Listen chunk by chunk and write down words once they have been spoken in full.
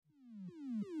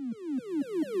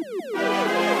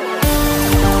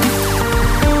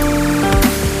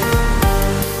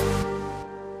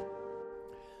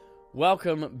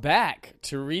Welcome back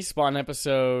to Respawn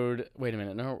episode... Wait a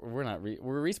minute. No, we're not.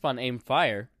 We're Respawn Aim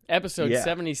Fire. Episode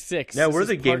 76. No, we're This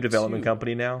the is game part development 2.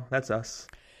 company now. That's us.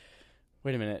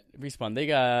 Wait a minute. Respawn, they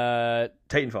got...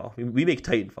 Titanfall. We make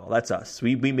Titanfall. That's us.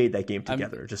 We made that game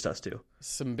together. Just us two.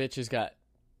 Some bitches got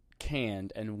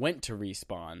canned and went to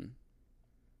Respawn.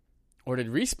 Or did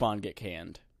Respawn get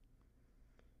canned?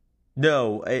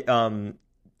 No,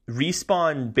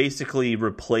 Respawn basically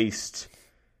replaced...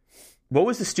 What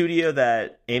was the studio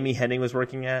that Amy Hennig was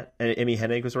working at?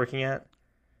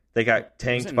 They got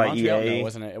tanked by Montreal? EA. No, it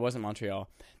wasn't. It wasn't Montreal.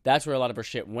 That's where a lot of her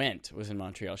shit went. Was in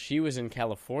Montreal. She was in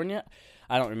California.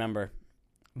 I don't remember.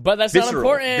 But that's not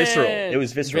important. Visceral. It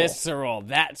was Visceral. Visceral.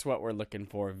 That's what we're looking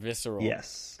for. Visceral.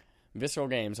 Yes. Visceral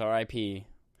Games. R.I.P.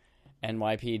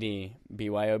 NYPD.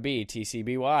 BYOB.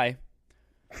 TCBY.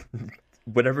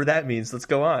 Whatever that means. Let's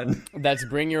go on. That's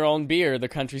Bring Your Own Beer, the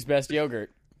country's best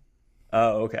yogurt.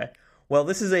 Oh, okay. Well,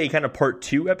 this is a kind of part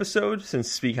 2 episode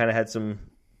since we kind of had some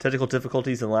technical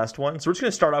difficulties in the last one. So we're just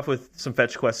going to start off with some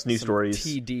Fetch Quest news stories.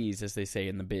 TDs, as they say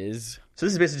in the biz. So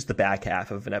this is basically just the back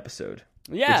half of an episode.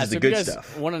 Yeah, which is so the if good you guys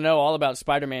stuff. want to know all about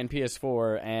Spider-Man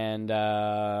PS4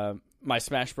 and my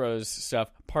Smash Bros. Stuff,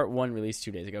 Part 1 released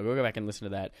 2 days ago. Go back and listen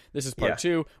to that. This is Part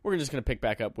 2. We're just going to pick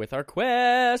back up with our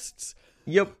quests.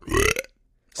 Yep.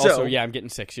 Also, yeah, I'm getting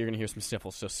sick, so you're going to hear some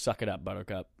sniffles, so suck it up,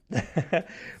 Buttercup.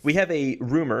 We have a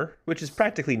rumor, which is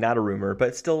practically not a rumor,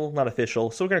 but still not official,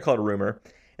 so we're going to call it a rumor.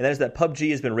 And that is that PUBG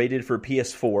has been rated for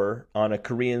PS4 on a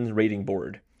Korean rating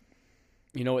board.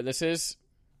 You know what this is?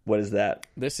 What is that?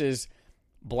 This is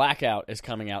Blackout is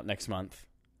coming out next month.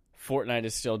 Fortnite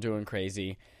is still doing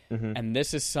crazy. Mm-hmm. And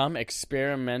this is some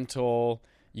experimental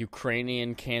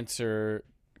Ukrainian cancer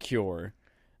cure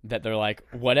that they're like,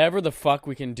 whatever the fuck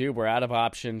we can do, we're out of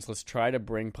options. Let's try to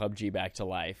bring PUBG back to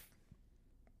life.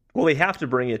 Well, they have to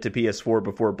bring it to PS4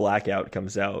 before Blackout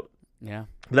comes out. Yeah.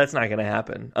 But that's not going to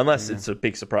happen, unless it's a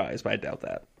big surprise, but I doubt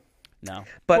that. No.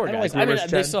 But Poor I don't guys. like rumors,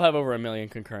 they Chad. still have over 1 million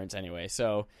concurrents anyway,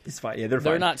 so It's fine. Yeah, they're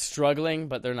they're fine. not struggling,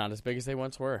 but they're not as big as they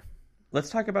once were. Let's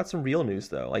talk about some real news,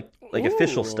 though, like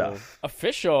official Ooh, stuff.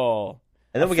 Official.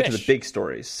 And then we'll get to the fish. big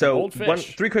stories. So, Old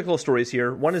fish. 3 quick little stories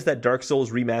here. One is that Dark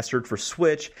Souls remastered for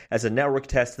Switch as a network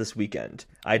test this weekend.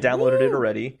 I downloaded it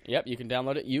already. Yep, you can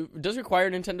download it. It does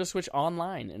require Nintendo Switch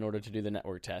Online in order to do the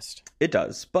network test. It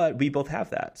does, but we both have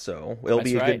that, so it'll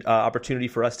That's be a right. good opportunity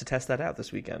for us to test that out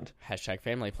this weekend. Hashtag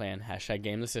family plan. Hashtag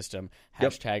game the system.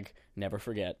 Yep. Hashtag never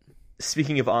forget.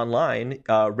 Speaking of online,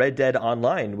 Red Dead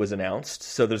Online was announced,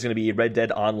 so there's going to be Red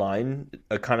Dead Online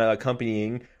kind of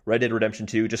accompanying Red Dead Redemption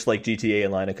 2, just like GTA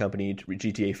Online accompanied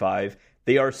GTA 5.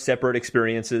 They are separate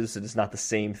experiences, it is not the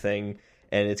same thing,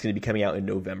 and it's going to be coming out in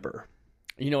November.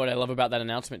 You know what I love about that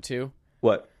announcement too?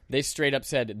 What? They straight up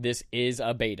said this is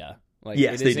a beta. Like,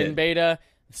 Yes, it is they in did. beta.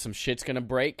 Some shit's gonna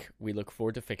break. We look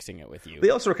forward to fixing it with you.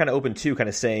 They also were kind of open, too, kind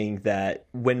of saying that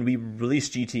when we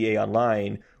released GTA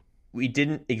Online, we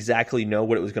didn't exactly know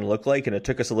what it was going to look like, and it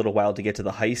took us a little while to get to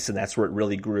the heist, and that's where it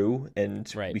really grew, and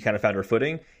Right. we kind of found our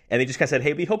footing. And they just kind of said,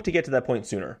 hey, we hope to get to that point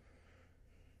sooner.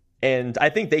 And I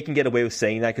think they can get away with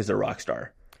saying that because they're Rockstar.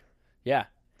 Yeah.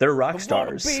 They're rock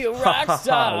stars. Be a rock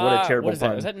star. What a terrible What is that?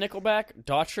 pun. Is that Nickelback?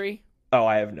 Daughtry? Oh,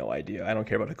 I have no idea. I don't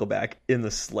care about Nickelback in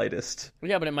the slightest.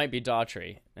 Yeah, but it might be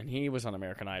Daughtry, and he was on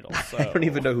American Idol. So I don't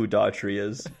even know who Daughtry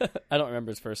is. I don't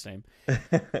remember his first name.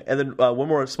 And then one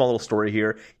more small little story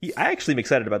here. I actually am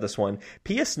excited about this one.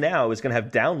 PS Now is going to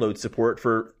have download support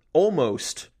for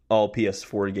almost all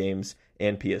PS4 games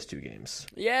and PS2 games.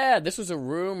 Yeah, this was a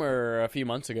rumor a few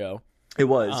months ago. It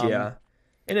was, yeah.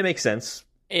 And it makes sense.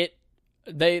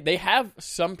 They have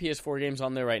some PS4 games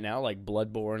on there right now, like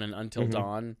Bloodborne and Until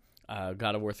Dawn,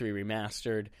 God of War 3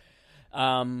 Remastered.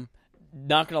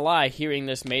 Not gonna lie, hearing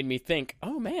this made me think,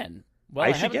 oh man, well,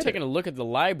 I should haven't get taken a look at the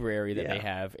library that Yeah. they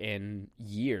have in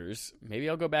years. Maybe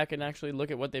I'll go back and actually look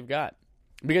at what they've got.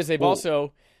 Because they've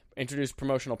also introduced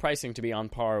promotional pricing to be on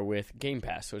par with Game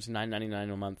Pass, so it's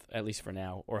 $9.99 a month, at least for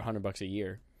now, or $100 a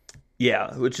year.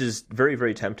 Yeah, which is very,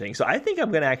 very tempting. So I think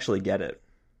I'm going to actually get it.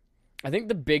 I think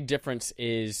the big difference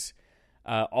is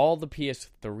all the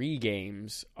PS3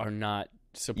 games are not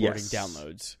supporting Yes.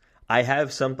 downloads. I have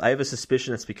a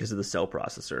suspicion it's because of the cell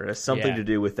processor. It has something Yeah. to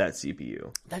do with that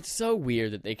CPU. That's so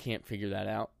weird that they can't figure that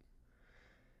out.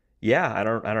 Yeah, I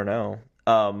don't know.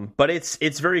 But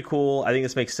it's very cool. I think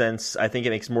this makes sense. I think it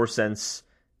makes more sense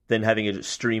than having a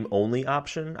stream only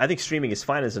option. I think streaming is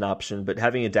fine as an option, but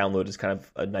having a download is kind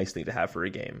of a nice thing to have for a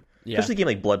game. Yeah. Especially a game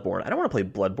like Bloodborne. I don't want to play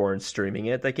Bloodborne streaming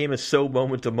it. That game is so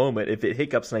moment to moment. If it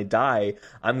hiccups and I die,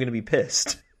 I'm going to be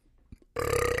pissed.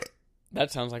 That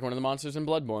sounds like one of the monsters in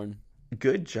Bloodborne.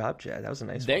 Good job, Chad. That was a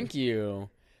nice one. Thank you.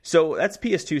 So that's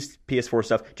PS2, PS4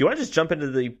 stuff. Do you want to just jump into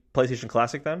the PlayStation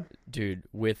Classic then? Dude,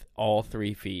 with all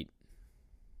 3 feet.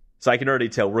 So I can already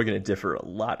tell we're going to differ a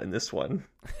lot in this one.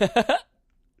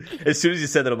 As soon as you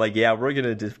said that, I'm like, yeah, we're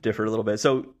going to differ a little bit.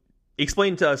 So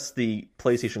explain to us the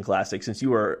PlayStation Classic, since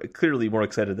you are clearly more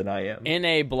excited than I am. In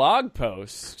a blog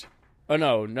post... Oh,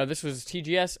 no, this was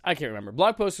TGS? I can't remember.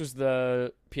 Blog post was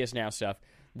the PS Now stuff.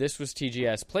 This was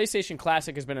TGS. PlayStation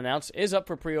Classic has been announced, is up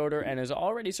for pre-order, and is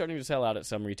already starting to sell out at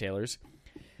some retailers.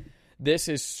 This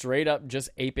is straight up just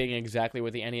aping exactly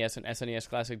what the NES and SNES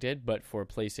Classic did, but for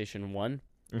PlayStation 1.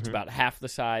 Mm-hmm. It's about half the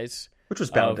size which was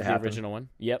bound of to the happen. original one.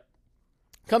 Yep.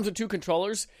 Comes with 2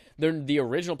 controllers. They're the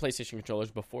original PlayStation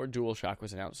controllers before DualShock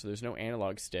was announced, so there's no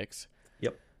analog sticks.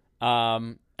 Yep.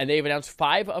 And they've announced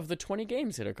 5 of the 20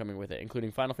 games that are coming with it,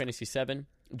 including Final Fantasy VII,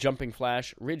 Jumping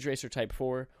Flash, Ridge Racer Type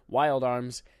 4, Wild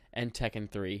Arms, and Tekken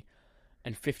 3,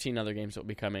 and 15 other games that will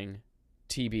be coming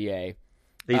TBA.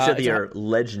 They said they are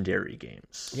legendary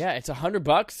games. Yeah, it's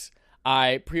 $100.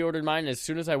 I pre-ordered mine as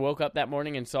soon as I woke up that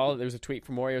morning and saw that there was a tweet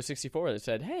from Wario64 that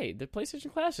said, hey, the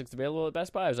PlayStation Classic's available at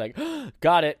Best Buy. I was like,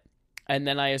 got it. And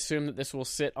then I assume that this will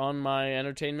sit on my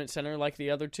entertainment center like the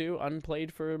other 2,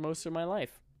 unplayed for most of my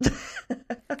life.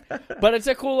 But it's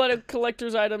a cool little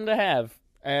collector's item to have.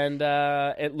 And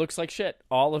it looks like shit.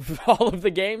 All of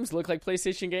the games look like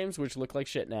PlayStation games, which look like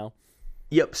shit now.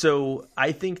 Yep, so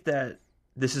I think that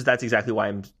that's exactly why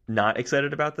I'm not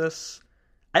excited about this.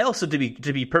 I also, to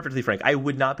be perfectly frank, I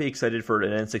would not be excited for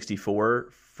an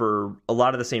N64 for a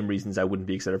lot of the same reasons I wouldn't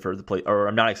be excited for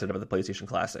I'm not excited about the PlayStation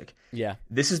Classic. Yeah.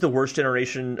 This is the worst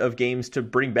generation of games to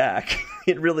bring back.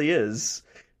 It really is.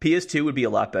 PS2 would be a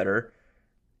lot better,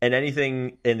 and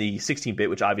anything in the 16-bit,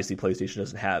 which obviously PlayStation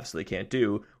doesn't have, so they can't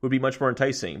do, would be much more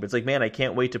enticing. But it's like, man, I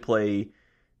can't wait to play,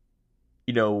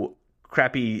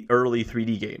 crappy early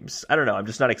 3D games. I don't know. I'm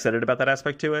just not excited about that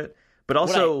aspect to it. But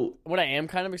also, what I am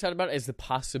kind of excited about is the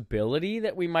possibility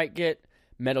that we might get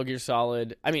Metal Gear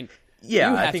Solid. I mean,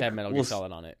 yeah, you have to have Metal Gear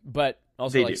Solid on it, but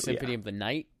also like Symphony of the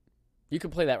Night. You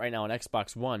can play that right now on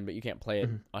Xbox One, but you can't play it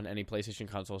on any PlayStation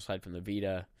console aside from the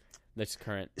Vita that's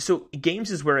current. So games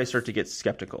is where I start to get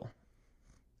skeptical.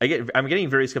 I'm getting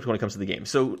very skeptical when it comes to the game.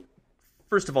 So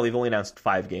first of all, they've only announced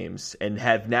 5 games and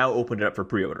have now opened it up for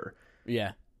pre-order.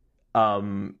 Yeah.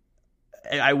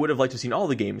 I would have liked to have seen all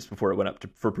the games before it went up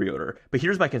for pre-order. But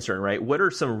here's my concern, right? What are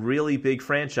some really big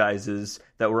franchises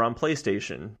that were on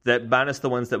PlayStation, that minus the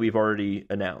ones that we've already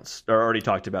announced, or already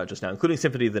talked about just now, including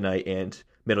Symphony of the Night and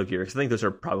Metal Gear? Because I think those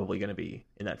are probably going to be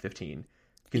in that 15.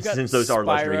 Since those are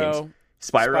legendary games.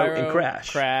 Spyro and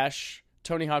Crash.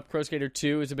 Tony Hawk Pro Skater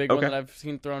 2 is a big one that I've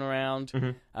seen thrown around.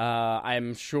 Mm-hmm.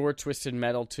 I'm sure Twisted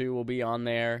Metal 2 will be on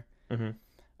there. Mm-hmm.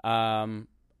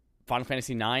 Final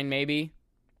Fantasy 9 maybe.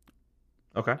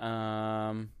 Okay.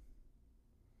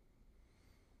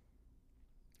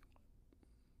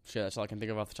 Shit, that's all I can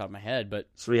think of off the top of my head. But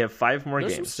so we have 5 more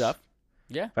games. Some stuff.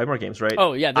 Yeah. 5 more games, right?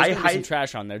 Oh, yeah, there's going to be some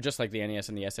trash on there, just like the NES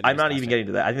and the SNES. I'm not even getting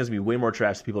to that. I think there's going to be way more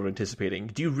trash than people are anticipating.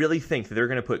 Do you really think that they're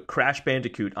going to put Crash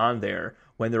Bandicoot on there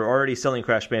when they're already selling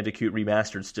Crash Bandicoot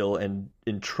Remastered still and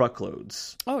in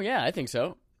truckloads? Oh, yeah, I think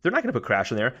so. They're not going to put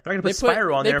Crash on there. They're going to put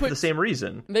Spyro on there for the same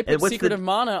reason. They put Secret of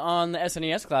Mana on the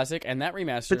SNES Classic, and that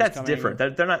remaster. But that's different.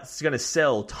 They're not going to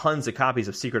sell tons of copies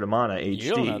of Secret of Mana HD.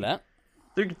 You don't know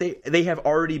that. They have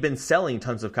already been selling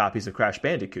tons of copies of Crash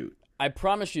Bandicoot. I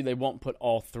promise you they won't put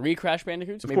all 3 Crash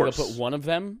Bandicoots. Maybe they'll put one of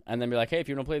them, and then be like, hey, if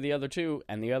you want to play the other 2,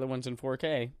 and the other one's in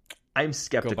 4K. I'm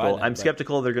skeptical. I'm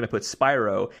skeptical they're going to put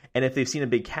Spyro, and if they've seen a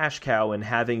big cash cow in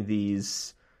having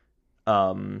these...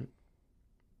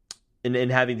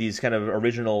 In having these kind of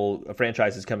original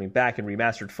franchises coming back in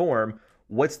remastered form,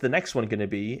 what's the next one going to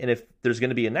be? And if there's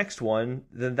going to be a next one,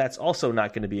 then that's also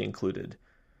not going to be included.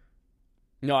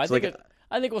 No, I think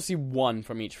we'll see one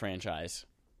from each franchise,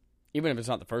 even if it's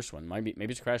not the first one. Maybe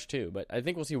it's Crash 2, but I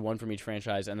think we'll see one from each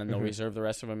franchise, and then they'll reserve the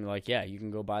rest of them. Like, yeah, you can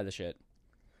go buy the shit.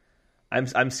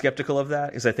 I'm skeptical of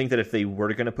that because I think that if they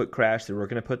were going to put Crash, they were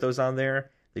going to put those on there.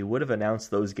 They would have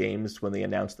announced those games when they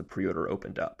announced the pre-order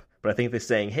opened up. But I think they're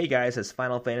saying, hey guys, has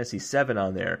Final Fantasy VII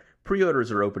on there.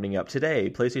 Pre-orders are opening up today.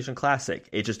 PlayStation Classic.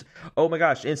 It just, oh my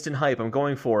gosh, instant hype. I'm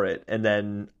going for it. And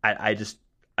then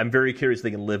I'm very curious if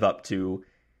they can live up to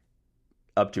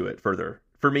it further.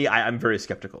 For me, I'm very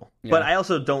skeptical. Yeah. But I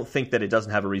also don't think that it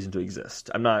doesn't have a reason to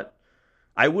exist.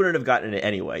 I wouldn't have gotten it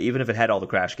anyway, even if it had all the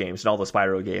Crash games and all the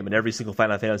Spyro game and every single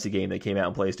Final Fantasy game that came out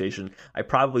on PlayStation. I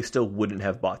probably still wouldn't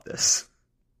have bought this.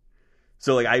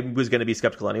 So I was going to be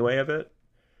skeptical anyway of it.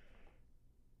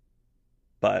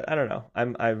 But I don't know.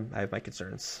 I have my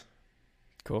concerns.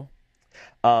 Cool.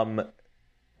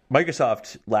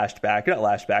 Microsoft not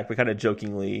lashed back, but kind of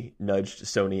jokingly nudged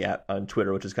Sony on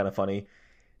Twitter, which is kind of funny.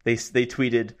 They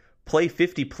tweeted, play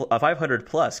 500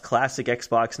 plus classic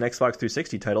Xbox and Xbox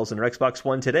 360 titles on your Xbox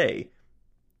One today,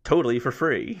 totally for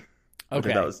free.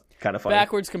 Okay, that was kind of funny.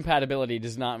 Backwards compatibility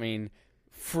does not mean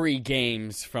free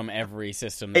games from every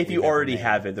system. If you already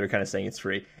have it, they're kind of saying it's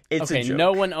free. It's a joke.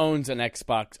 No one owns an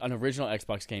original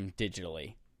Xbox game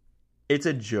digitally. It's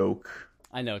a joke.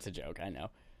 I know it's a joke. I know.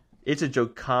 It's a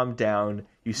joke. Calm down,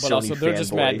 you Sony fanboy. But also, they're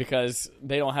just mad because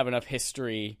they don't have enough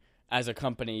history as a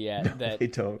company yet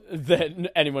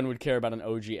that anyone would care about an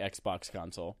OG Xbox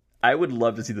console. I would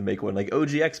love to see them make one like OG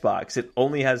Xbox. It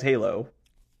only has Halo.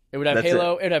 It would have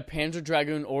Halo. It would have Panzer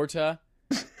Dragoon Orta.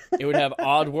 It would have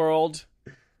Oddworld.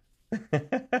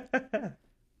 It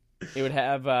would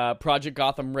have Project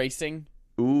Gotham Racing.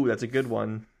 Ooh, that's a good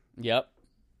one. Yep.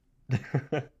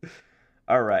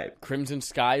 All right. Crimson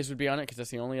Skies would be on it because that's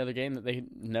the only other game that they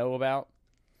know about.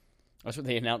 That's what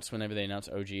they announced whenever they announced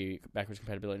OG backwards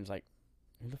compatibility. And it's like,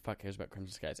 who the fuck cares about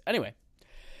Crimson Skies? Anyway.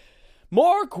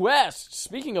 More quests.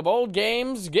 Speaking of old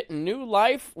games getting new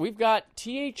life, we've got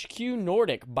THQ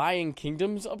Nordic buying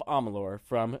Kingdoms of Amalur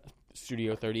from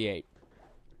Studio 38.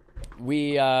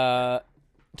 We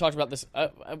talked about this.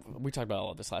 We talked about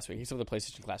all of this last week, except for the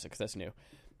PlayStation Classic, because that's new.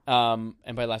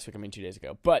 And by last week, I mean 2 days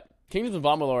ago. But Kingdoms of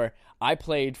Amalur, I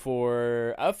played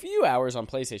for a few hours on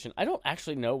PlayStation. I don't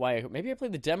actually know why. Maybe I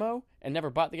played the demo and never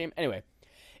bought the game. Anyway,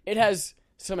 it has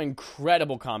some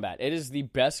incredible combat. It is the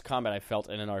best combat I've felt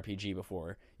in an RPG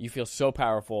before. You feel so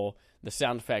powerful. The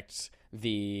sound effects,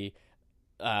 the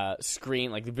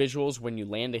screen, like the visuals when you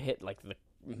land a hit, like the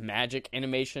magic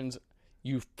animations,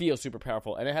 you feel super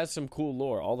powerful. And it has some cool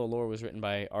lore. All the lore was written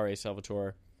by R.A.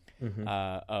 Salvatore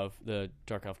of the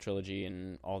Dark Elf trilogy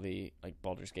and all the like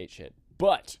Baldur's Gate shit.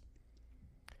 But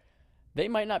they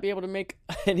might not be able to make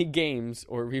any games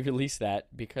or re-release that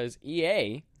because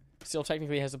EA still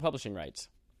technically has the publishing rights.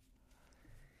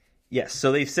 Yes,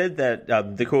 so they've said that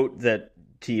the quote that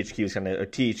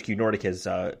THQ Nordic has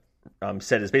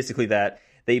said is basically that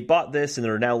they bought this and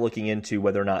they're now looking into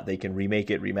whether or not they can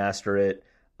remake it, remaster it,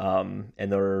 and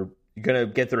they're going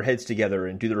to get their heads together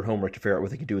and do their homework to figure out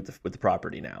what they can do with the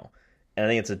property now. And I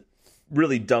think it's a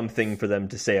really dumb thing for them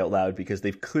to say out loud because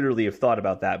they've clearly have thought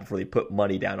about that before they put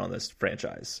money down on this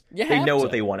franchise. They know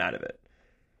what they want out of it.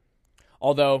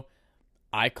 Although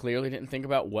I clearly didn't think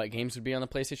about what games would be on the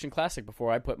PlayStation Classic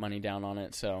before I put money down on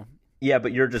it, so... Yeah,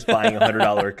 but you're just buying a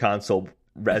 $100 console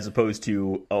as opposed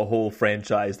to a whole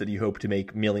franchise that you hope to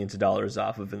make millions of dollars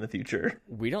off of in the future.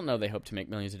 We don't know they hope to make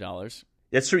millions of dollars.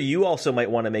 That's true. You also might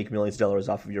want to make millions of dollars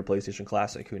off of your PlayStation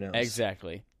Classic. Who knows?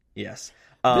 Exactly. Yes.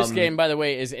 This game, by the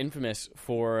way, is infamous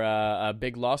for a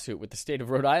big lawsuit with the state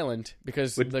of Rhode Island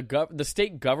because the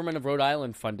state government of Rhode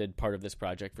Island funded part of this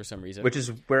project for some reason. Which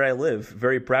is where I live,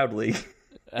 very proudly.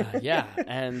 Yeah,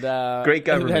 and great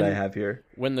government I have here.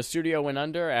 When the studio went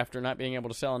under after not being able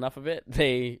to sell enough of it,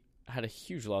 they had a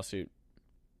huge lawsuit.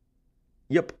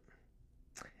 Yep,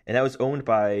 and that was owned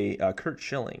by Kurt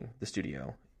Schilling, the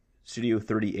Studio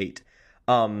 38.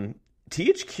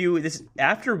 THQ. This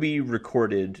after we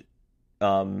recorded.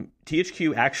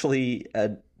 THQ actually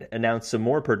announced some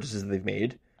more purchases that they've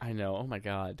made. I know. Oh my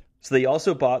god. So they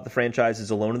also bought the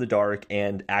franchises Alone in the Dark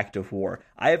and Active War.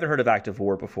 I haven't heard of Active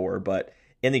War before, but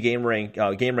in the Game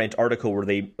Rant article where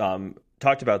they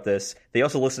talked about this, they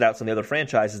also listed out some of the other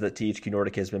franchises that THQ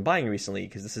Nordic has been buying recently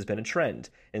because this has been a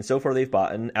trend. And so far they've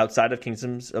bought, outside of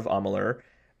Kingdoms of Amalur,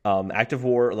 Active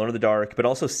War, Alone in the Dark, but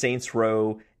also Saints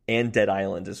Row and Dead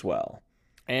Island as well.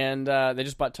 And they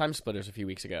just bought Time Splitters a few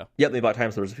weeks ago. Yep, they bought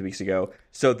Time Splitters a few weeks ago.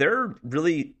 So they're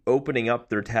really opening up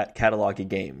their catalog of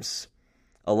games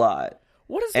a lot.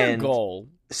 What is their goal?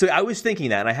 So I was thinking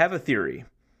that, and I have a theory.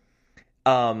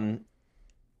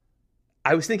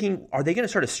 I was thinking, are they going to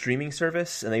start a streaming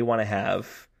service, and they want to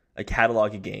have a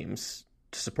catalog of games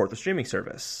to support the streaming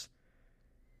service?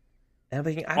 And I'm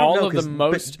thinking, I don't know. All of the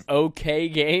most okay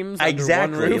games exactly.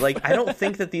 under one roof? Like, I don't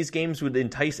think that these games would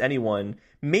entice anyone.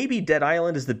 Maybe Dead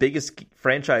Island is the biggest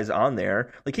franchise on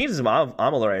there. Like, Kingdoms of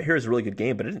Amalur, I hear, is a really good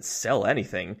game, but it didn't sell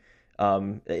anything.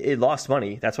 It lost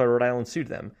money. That's why Rhode Island sued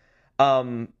them.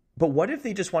 But what if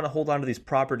they just want to hold on to these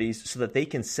properties so that they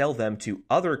can sell them to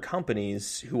other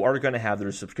companies who are going to have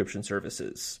their subscription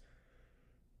services?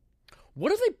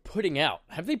 What are they putting out?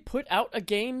 Have they put out a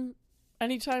game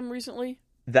anytime recently?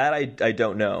 That I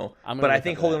don't know. But I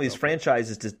think holding these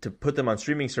franchises to put them on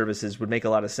streaming services would make a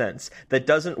lot of sense. That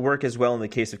doesn't work as well in the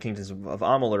case of Kingdoms of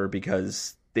Amalur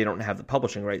because they don't have the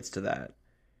publishing rights to that.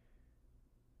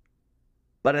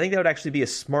 But I think that would actually be a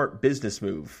smart business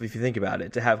move, if you think about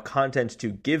it, to have content to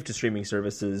give to streaming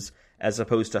services as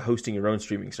opposed to hosting your own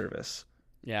streaming service.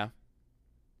 Yeah.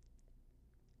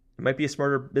 It might be a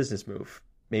smarter business move.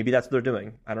 Maybe that's what they're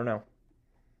doing. I don't know.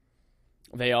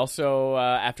 They also,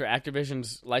 after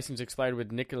Activision's license expired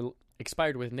with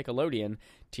Nickelodeon,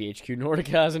 THQ Nordica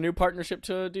has a new partnership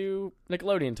to do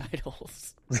Nickelodeon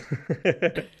titles.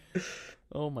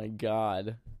 Oh my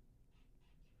god.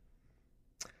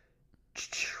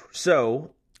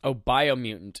 So... Oh,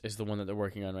 Biomutant is the one that they're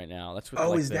working on right now. That's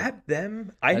what. Is that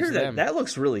them? I heard that. That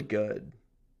looks really good.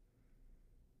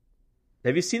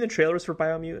 Have you seen the trailers for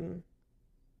Biomutant?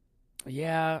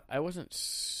 Yeah, I wasn't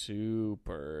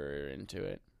super into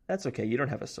it. That's okay. You don't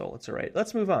have a soul. It's all right.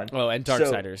 Let's move on. Oh, and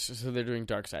Darksiders. So they're doing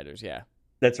Darksiders, yeah.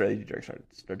 That's right. They do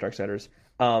Darksiders.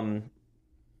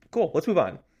 Cool. Let's move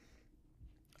on.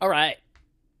 All right.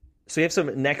 So we have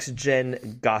some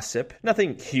next-gen gossip.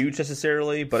 Nothing huge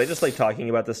necessarily, but I just like talking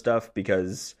about this stuff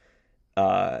because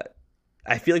I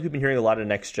feel like we've been hearing a lot of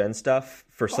next-gen stuff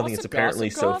for something that's apparently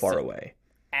so far away.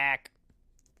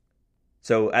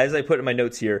 So as I put in my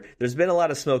notes here, there's been a lot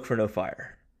of smoke for no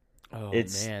fire. Oh,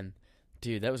 man.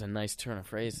 Dude, that was a nice turn of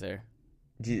phrase there.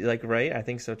 Do you, right? I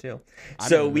think so, too.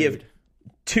 So we have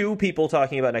two people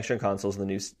talking about next-gen consoles in the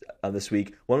news this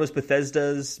week. One was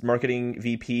Bethesda's marketing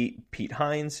VP, Pete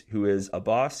Hines, who is a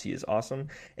boss. He is awesome.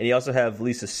 And you also have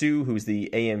Lisa Su, who's the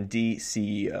AMD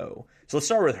CEO. So let's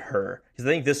start with her, because I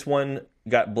think this one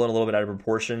got blown a little bit out of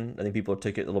proportion. I think people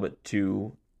took it a little bit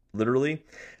too literally.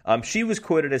 She was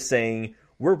quoted as saying,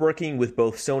 "We're working with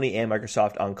both Sony and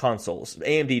Microsoft on consoles."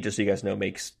 AMD, just so you guys know,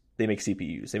 they make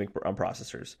CPUs. They make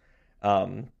processors.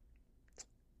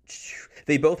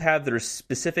 They both have their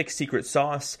specific secret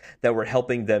sauce that we're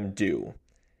helping them do.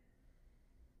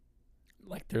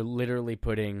 Like they're literally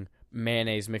putting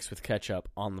mayonnaise mixed with ketchup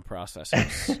on the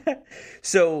processors.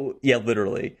 So, yeah,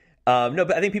 literally. No,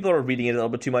 but I think people are reading it a little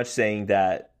bit too much, saying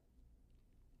that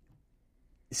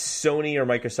Sony or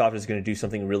Microsoft is going to do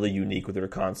something really unique with their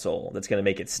console that's going to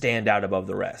make it stand out above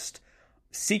the rest.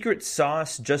 Secret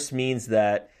sauce just means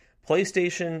that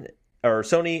PlayStation or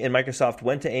Sony and Microsoft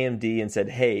went to AMD and said,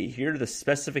 hey, here are the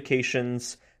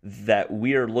specifications that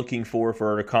we are looking for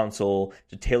our console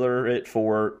to tailor it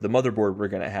for the motherboard we're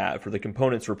going to have, for the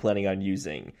components we're planning on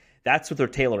using. That's what they're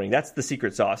tailoring. That's the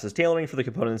secret sauce, is tailoring for the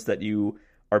components that you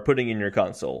are putting in your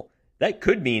console. That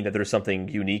could mean that there's something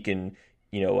unique and,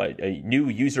 a new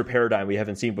user paradigm we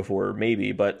haven't seen before,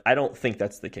 maybe, but I don't think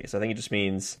that's the case. I think it just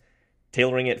means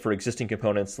tailoring it for existing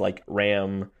components like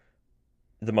RAM,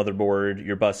 the motherboard,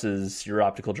 your buses, your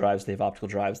optical drives. They have optical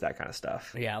drives, that kind of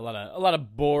stuff. Yeah, a lot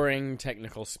of boring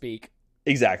technical speak.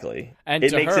 Exactly. And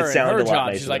it makes it sound a lot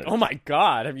nicer. She's like, "Oh my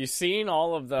god, have you seen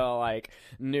all of the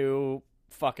new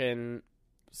fucking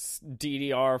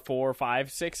DDR4,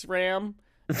 5, 6 RAM?"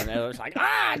 And they're just like,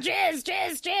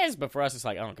 jizz. But for us, it's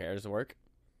like, I don't care. Does it work?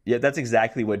 Yeah, that's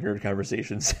exactly what nerd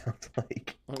conversation sounds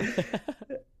like.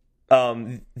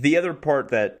 The other part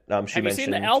that she mentioned... Have you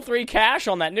seen the L3 cache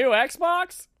on that new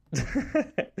Xbox?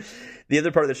 The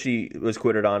other part that she was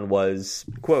quoted on was,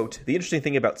 quote, "The interesting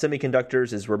thing about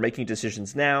semiconductors is we're making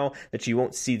decisions now that you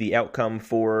won't see the outcome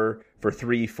for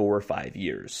 3, 4, 5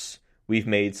 years. We've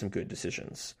made some good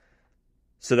decisions."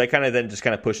 So that kind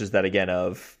of pushes that again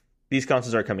of, these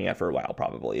consoles aren't coming out for a while,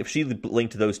 probably. If she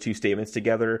linked those two statements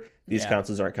together, these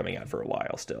consoles aren't coming out for a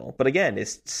while still. But again,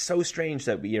 it's so strange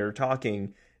that we are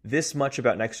talking this much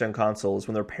about next-gen consoles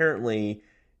when they're apparently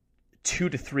 2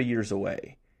 to 3 years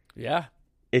away. Yeah.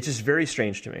 It's just very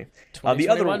strange to me.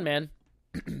 2021, man.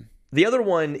 The other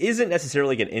one isn't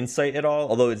necessarily like an insight at all,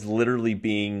 although it's literally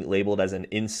being labeled as an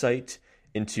insight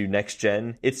into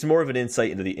next-gen. It's more of an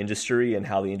insight into the industry and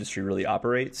how the industry really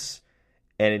operates.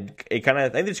 And it kind of, I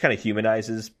think it just kind of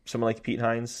humanizes someone like Pete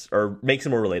Hines, or makes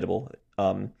him more relatable.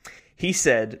 He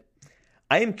said,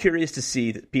 "I am curious to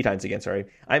see," Pete Hines again, sorry.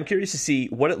 "I'm curious to see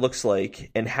what it looks like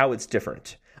and how it's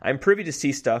different. I'm privy to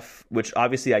see stuff, which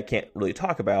obviously I can't really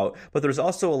talk about, but there's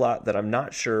also a lot that I'm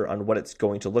not sure on what it's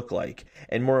going to look like,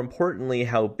 and more importantly,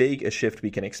 how big a shift we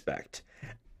can expect."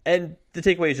 And the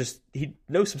takeaway is just, he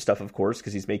knows some stuff, of course,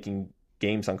 because he's making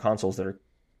games on consoles that are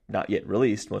not yet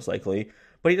released, most likely,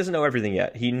 but he doesn't know everything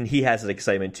yet. He has an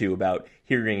excitement, too, about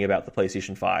hearing about the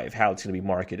PlayStation 5, how it's going to be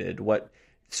marketed, what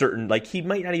certain, he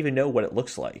might not even know what it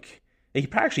looks like. He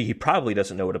probably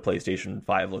doesn't know what a PlayStation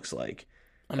 5 looks like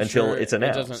until it's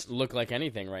announced. It doesn't look like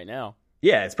anything right now.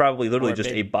 Yeah, it's probably literally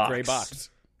just a box. Gray box.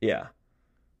 Yeah.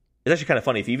 It's actually kind of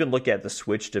funny. If you even look at the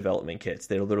Switch development kits,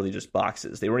 they're literally just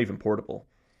boxes. They weren't even portable.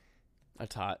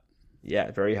 That's hot. Yeah,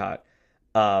 very hot.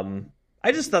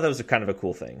 I just thought that was kind of a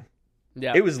cool thing.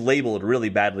 Yeah. It was labeled really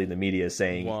badly in the media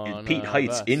saying One Pete of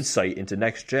Height's us. insight into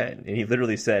next gen, and he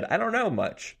literally said, "I don't know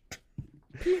much,"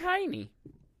 Pete Heine.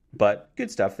 but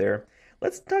good stuff there.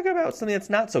 Let's talk about something that's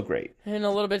not so great. In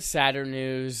a little bit sadder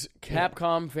news,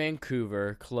 Capcom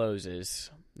Vancouver closes.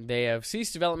 They have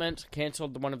ceased development,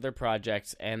 canceled one of their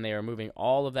projects, and they are moving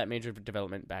all of that major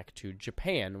development back to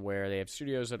Japan, where they have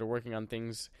studios that are working on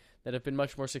things that have been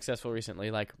much more successful recently,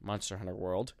 like Monster Hunter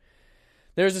World.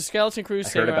 There's a Skeleton Crew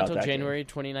staying around until January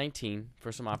 2019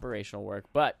 for some operational work,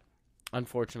 but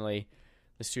unfortunately,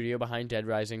 the studio behind Dead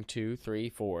Rising 2, 3,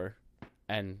 4,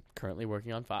 and currently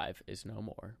working on 5 is no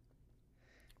more.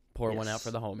 Pour one out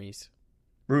for the homies.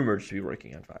 Rumored to be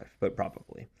working on 5, but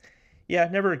probably. Yeah,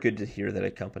 never good to hear that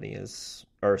a company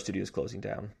or a studio is closing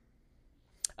down.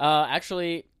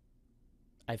 Actually,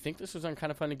 I think this was on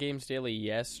Kind of Fun Games Daily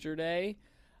yesterday.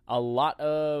 A lot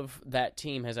of that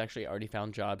team has actually already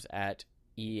found jobs at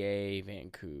EA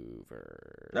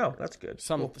Vancouver. Oh, that's good.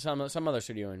 Some other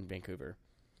studio in Vancouver.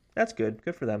 That's good.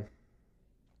 Good for them.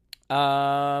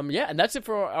 Yeah, and that's it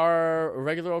for our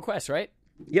regular old quest, right?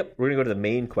 Yep, we're gonna go to the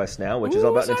main quest now, which is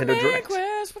all about Nintendo Direct.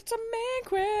 What's a main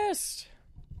quest?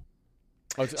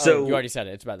 So you already said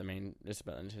it. It's about the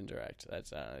Nintendo Direct.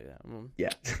 That's yeah.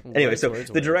 Anyway, so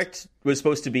the Direct was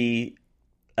supposed to be,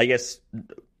 I guess,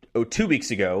 2 weeks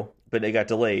ago, but it got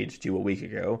delayed to a week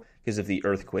ago because of the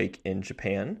earthquake in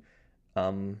Japan.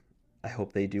 I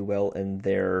hope they do well in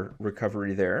their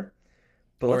recovery there.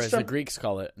 But or as the Greeks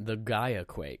call it, the Gaia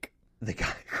quake. The Gaia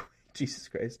quake. Jesus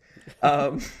Christ.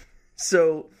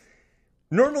 So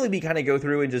normally we kind of go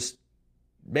through and just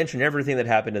mention everything that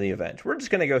happened in the event. We're just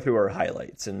going to go through our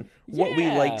highlights and what we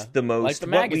liked the most,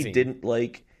 what we didn't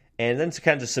like, and then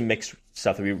kind of just some mixed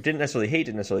stuff that we didn't necessarily hate,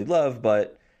 didn't necessarily love,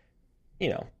 but, you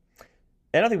know.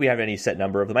 I don't think we have any set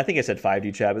number of them. I think I said 5 to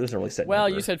you, Chad, but there's no really set number. Well,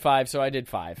 you said 5, so I did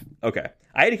 5. Okay.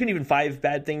 I couldn't even 5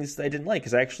 bad things that I didn't like,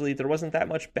 because actually there wasn't that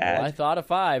much bad. Well, I thought of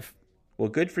 5. Well,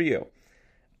 good for you.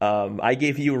 I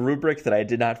gave you a rubric that I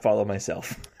did not follow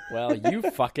myself. Well, you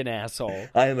fucking asshole.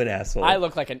 I am an asshole. I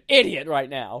look like an idiot right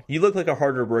now. You look like a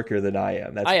harder worker than I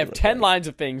am. I have 10 lines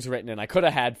of things written, and I could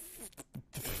have had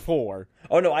 4.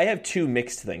 Oh, no, I have 2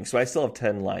 mixed things, so I still have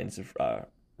 10 lines of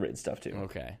written stuff, too.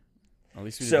 Okay. At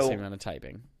least we did the same amount of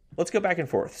typing. Let's go back and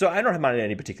forth. So I don't have mine in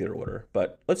any particular order,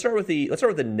 but let's start with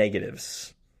the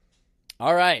negatives.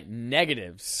 All right,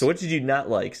 negatives. So what did you not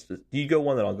like? You go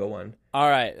one, then I'll go one. All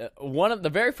right, one of the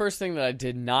very first thing that I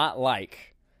did not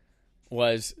like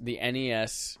was the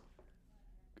NES,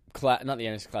 not the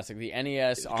NES Classic, the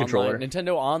NES controller. Online,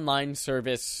 Nintendo Online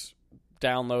Service,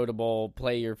 downloadable,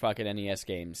 play your fucking NES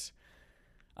games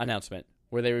announcement,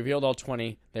 where they revealed all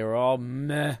 20. They were all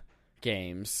meh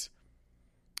games.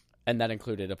 And that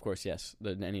included, of course, yes,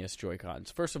 the NES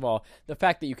Joy-Cons. First of all, the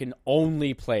fact that you can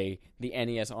only play the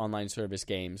NES Online Service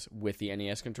games with the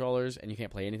NES controllers and you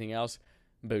can't play anything else,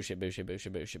 bullshit.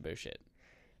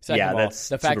 Second of all, that's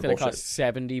the fact that it bullshit. costs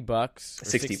 $70 or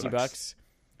 $60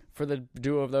 for the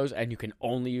duo of those and you can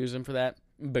only use them for that,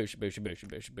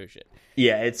 bullshit.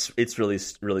 Yeah, it's really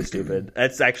stupid.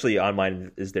 That's actually on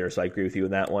mine is there, so I agree with you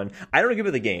in that one. I don't agree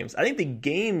with the games. I think the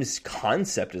games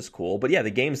concept is cool, but yeah,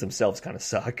 the games themselves kind of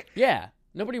suck. Yeah,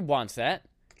 nobody wants that.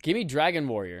 Give me Dragon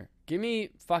Warrior. Give me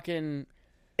fucking...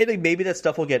 I think maybe that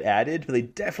stuff will get added, but they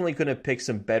definitely couldn't have picked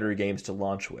some better games to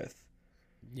launch with.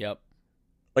 Yep.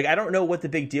 Like, I don't know what the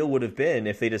big deal would have been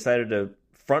if they decided to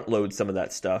front load some of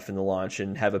that stuff in the launch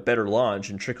and have a better launch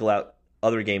and trickle out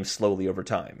other games slowly over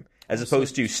time, as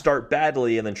opposed to start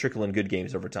badly and then trickle in good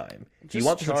games over time. You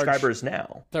want the subscribers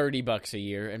now. $30 a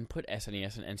year and put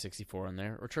SNES and N64 on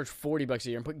there, or charge $40 a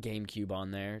year and put GameCube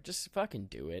on there. Just fucking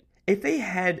do it. If they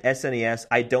had SNES,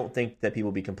 I don't think that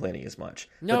people would be complaining as much.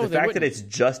 No, but the fact that it's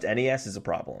just NES is a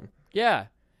problem. Yeah.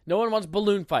 No one wants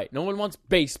Balloon Fight. No one wants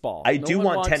baseball. I do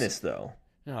want tennis, though.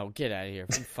 No, get out of here,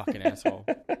 you fucking asshole.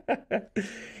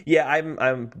 Yeah,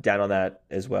 I'm down on that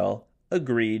as well.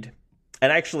 Agreed.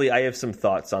 And actually, I have some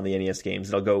thoughts on the NES games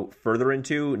that I'll go further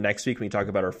into next week when we talk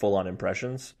about our full-on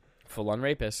impressions. Full-on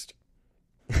rapist.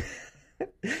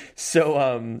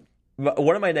 So,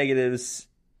 one of my negatives...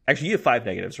 Actually, you have 5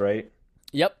 negatives, right?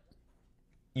 Yep.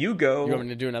 You go... You want me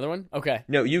to do another one? Okay.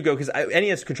 No, you go, because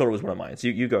NES controller was one of mine, so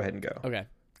you go ahead and go.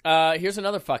 Okay. Here's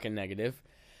another fucking negative.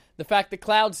 The fact that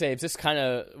cloud saves... This kind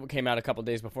of came out a couple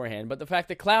days beforehand, but the fact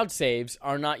that cloud saves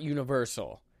are not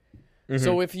universal. Mm-hmm.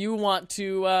 So if you want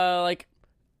to,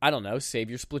 I don't know, save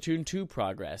your Splatoon 2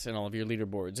 progress and all of your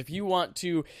leaderboards. If you want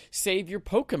to save your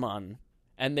Pokemon,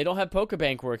 and they don't have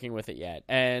Pokebank working with it yet,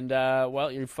 and,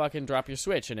 you fucking drop your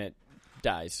Switch and it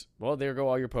dies. Well, there go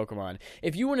all your Pokemon.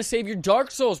 If you want to save your Dark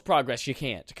Souls progress, you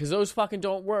can't, because those fucking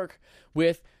don't work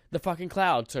with the fucking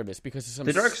cloud service because of some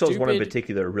The Dark Souls one in stupid-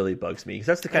 particular really bugs me because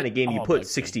that's the kind of game you all put bugs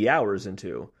me. 60 hours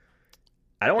into.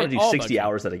 I don't want It to do all 60 bugs me.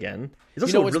 hours that again. It's You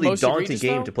also know a what's really most daunting egregious,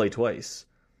 game though? to play twice.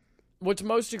 What's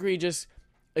most egregious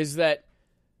is that,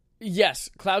 yes,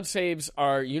 cloud saves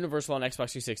are universal on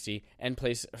Xbox 360 and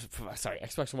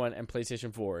Xbox One and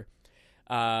PlayStation 4.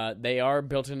 They are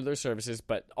built into their services,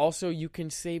 but also you can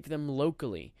save them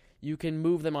locally. You can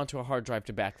move them onto a hard drive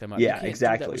to back them up. You Yeah, can't do that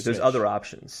exactly. with There's Switch. other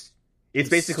options. It's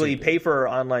basically stupid. pay for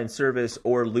our online service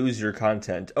or lose your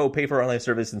content. Oh, pay for our online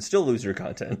service and still lose your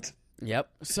content. Yep,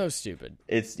 so stupid.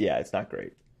 It's not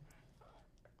great.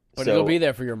 But So- it'll be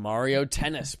there for your Mario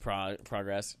Tennis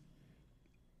progress.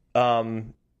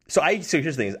 So here's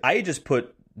the thing: is I just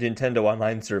put Nintendo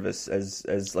Online Service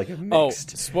as like a Oh,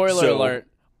 mixed. spoiler So- alert.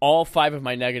 All 5 of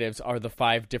my negatives are the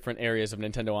 5 different areas of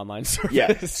Nintendo Online Service.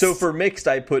 Yeah. So for mixed,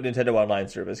 I put Nintendo Online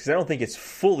Service because I don't think it's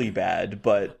fully bad,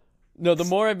 but No, the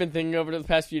more I've been thinking over the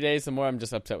past few days, the more I'm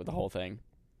just upset with the whole thing.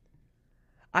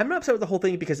 I'm not upset with the whole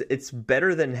thing because it's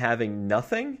better than having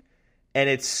nothing, and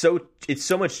it's so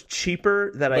much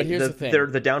cheaper that But here's the thing.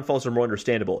 the downfalls are more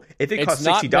understandable. If it It's cost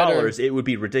not $60, it would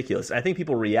be ridiculous. I think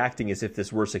people reacting as if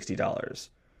this were $60.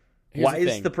 Here's Why the is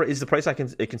thing. is the price a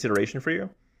consideration for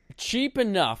you? Cheap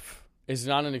enough is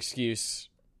not an excuse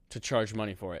to charge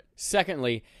money for it.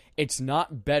 Secondly, it's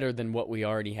not better than what we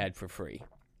already had for free.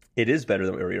 It is better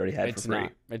than what we already had It's for free.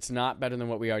 not. It's not better than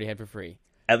what we already had for free.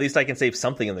 At least I can save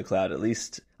something in the cloud. At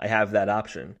least I have that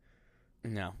option.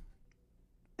 No.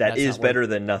 That That's is not better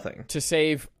than nothing. To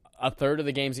save a third of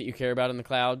the games that you care about in the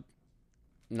cloud,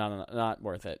 not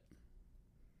worth it.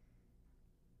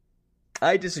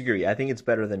 I disagree. I think it's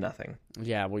better than nothing.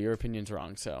 Yeah, well, your opinion's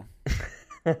wrong, so.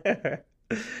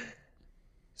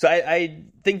 So I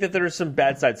think that there are some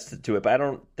bad sides to it, but I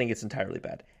don't think it's entirely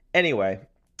bad. Anyway,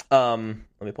 let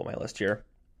me pull my list here.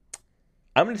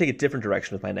 I'm going to take a different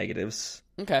direction with my negatives.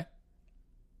 Okay.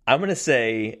 I'm going to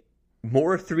say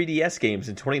more 3DS games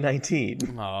in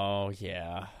 2019. Oh,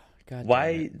 yeah. God damn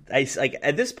Why? it.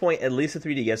 At this point, at least the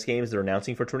 3DS games they're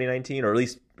announcing for 2019, or at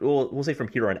least we'll say from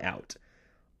here on out,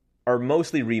 are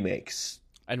mostly remakes.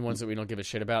 And ones that we don't give a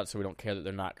shit about, so we don't care that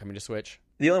they're not coming to Switch.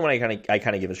 The only one I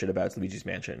kind of give a shit about is Luigi's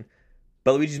Mansion.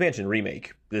 But Luigi's Mansion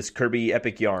remake, this Kirby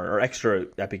Epic Yarn or Extra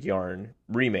Epic Yarn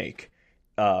remake,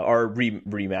 or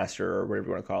remaster or whatever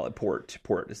you want to call it, port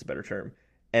is the better term.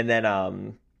 And then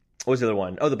what was the other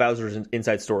one? Oh, the Bowser's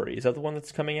Inside Story. Is that the one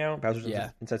that's coming out? Bowser's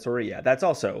Inside Story. Yeah, that's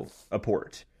also a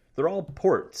port. They're all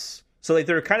ports, so like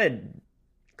they're kind of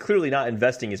clearly not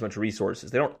investing as much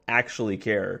resources. They don't actually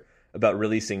care about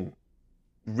releasing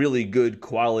really good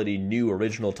quality new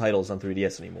original titles on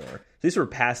 3DS anymore. These were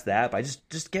past that, but I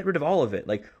just get rid of all of it.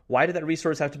 Like, why did that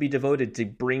resource have to be devoted to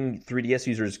bring 3DS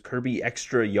users Kirby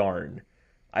Extra Yarn?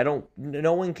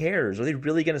 No one cares. Are they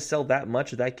really going to sell that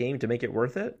much of that game to make it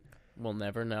worth it? We'll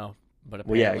never know. But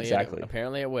Well, yeah, apparently, exactly.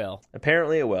 apparently it will.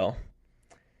 Apparently it will.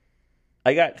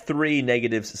 I got 3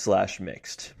 negatives /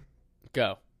 mixed.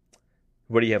 Go.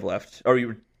 What do you have left? Do you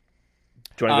want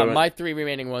to go? My 3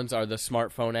 remaining ones are the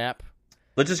smartphone app,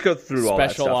 Let's just go through all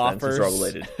that special stuff then, since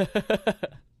offers. they're all related.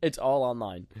 It's all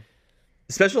online.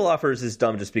 Special offers is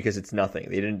dumb just because it's nothing.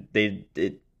 They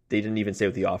didn't even say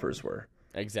what the offers were.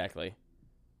 Exactly.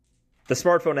 The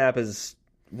smartphone app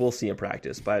we'll see in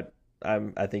practice, but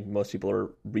I think most people are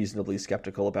reasonably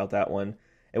skeptical about that one.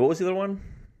 And what was the other one?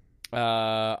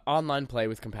 Online play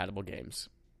with compatible games.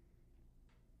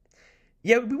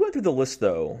 Yeah, we went through the list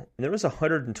though, and there was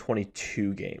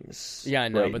 122 games. Yeah, I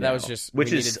know, right but that now, was just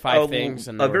which we is needed 5 things,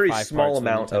 and there a were very 5 small parts of the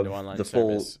amount Nintendo of Online the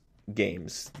full service.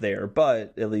 games there.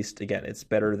 But at least again, it's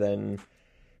better than.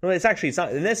 Well, it's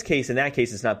not in this case. In that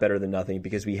case, it's not better than nothing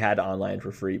because we had online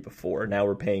for free before. Now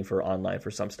we're paying for online for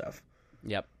some stuff.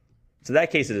 Yep. So in that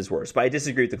case, it is worse. But I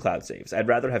disagree with the cloud saves. I'd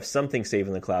rather have something saved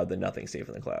in the cloud than nothing saved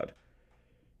in the cloud.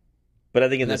 But I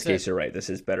think in this case, you're right.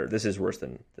 This is better. This is worse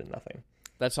than nothing.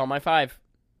 That's all my 5.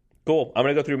 Cool. I'm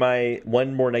going to go through my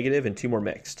 1 more negative and 2 more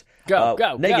mixed. Go.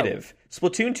 Negative.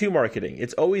 Splatoon 2 marketing.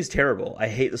 It's always terrible. I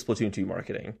hate the Splatoon 2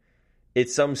 marketing.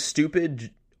 It's some stupid,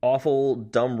 awful,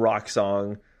 dumb rock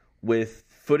song with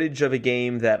footage of a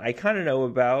game that I kind of know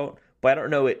about, but I don't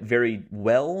know it very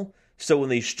well. So when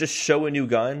they just show a new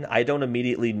gun, I don't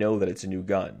immediately know that it's a new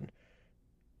gun.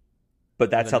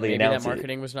 But that's how they Maybe announce that it.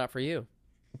 marketing was not for you.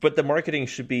 But the marketing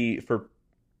should be for,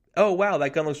 oh, wow,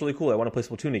 that gun looks really cool. I want to play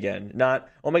Splatoon again. Not,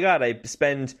 oh, my God, I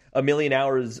spend 1 million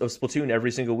hours of Splatoon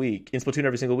every single week.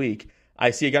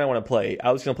 I see a gun I want to play.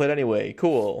 I was going to play it anyway.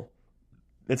 Cool.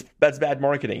 That's bad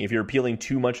marketing. If you're appealing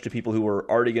too much to people who are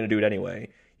already going to do it anyway,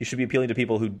 you should be appealing to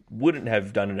people who wouldn't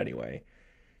have done it anyway.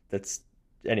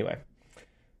 Anyway.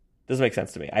 Doesn't make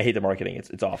sense to me. I hate the marketing.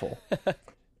 It's awful.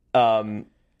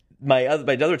 My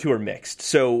other two are mixed.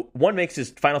 So one mix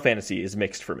is Final Fantasy is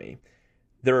mixed for me.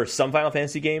 There are some Final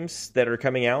Fantasy games that are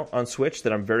coming out on Switch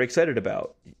that I'm very excited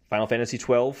about. Final Fantasy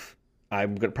 12,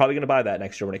 probably going to buy that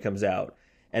next year when it comes out.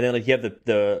 And then like you have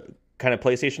the kind of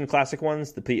PlayStation classic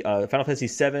ones, the Final Fantasy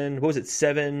 7. What was it?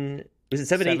 7? Was it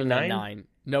 7, 8, and 9?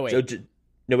 No, 8. So,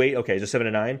 no, 8. Okay, just 7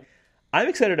 and 9. I'm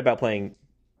excited about playing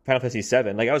Final Fantasy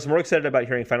 7. Like I was more excited about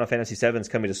hearing Final Fantasy 7's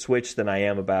coming to Switch than I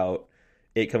am about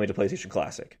it coming to PlayStation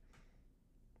Classic.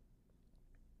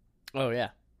 Oh yeah,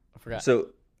 I forgot. So,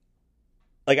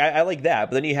 like I like that,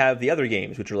 but then you have the other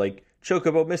games, which are like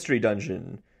Chocobo Mystery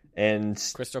Dungeon and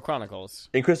Crystal Chronicles.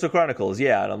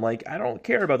 Yeah, and I'm like, I don't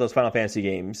care about those Final Fantasy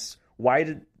games. Why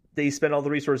did they spend all the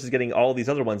resources getting all these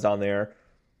other ones on there?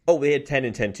 Oh, they had 10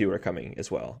 and 10-2 are coming as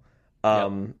well.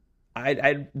 Yep.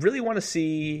 I really want to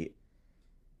see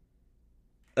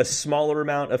a smaller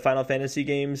amount of Final Fantasy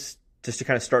games just to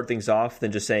kind of start things off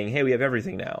than just saying, hey, we have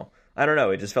everything now. I don't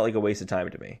know. It just felt like a waste of time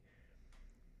to me.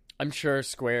 I'm sure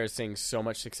Square is seeing so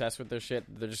much success with their shit.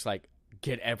 They're just like,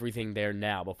 get everything there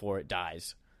now before it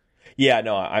dies. Yeah,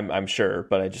 no, I'm sure,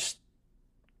 but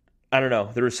I don't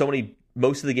know. There were so many.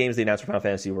 Most of the games they announced for Final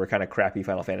Fantasy were kind of crappy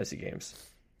Final Fantasy games,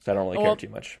 so I don't really care too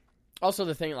much. Also,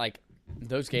 the thing, like,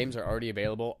 those games are already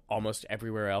available almost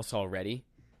everywhere else already,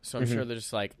 so I'm sure they're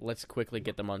just like, let's quickly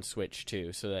get them on Switch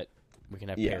too, so that we can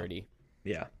have parity.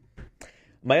 Yeah.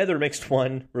 My other mixed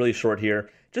one, really short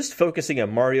here, just focusing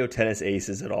on Mario Tennis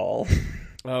Aces at all.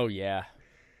 Oh yeah.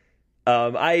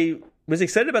 I was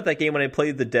excited about that game when I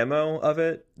played the demo of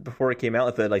it before it came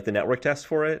out, the network test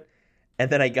for it, and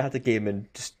then I got the game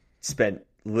and just spent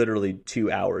literally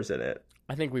 2 hours in it.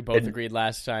 I think we both agreed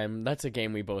last time. That's a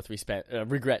game we both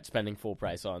regret spending full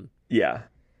price on. Yeah.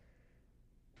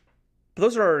 But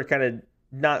those are kind of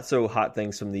not so hot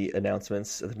things from the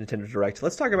announcements of the Nintendo Direct.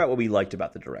 Let's talk about what we liked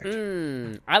about the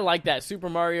Direct. I like that Super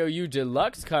Mario U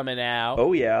Deluxe coming out.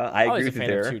 Oh yeah, I agree with you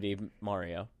there. I was a fan of 2D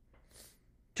Mario.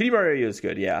 2D Mario U is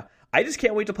good, yeah. I just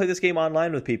can't wait to play this game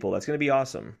online with people. That's going to be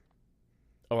awesome.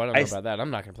 Oh, I don't know about that.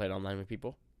 I'm not going to play it online with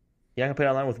people. You're not going to play it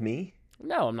online with me?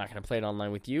 No, I'm not going to play it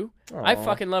online with you. Aww. I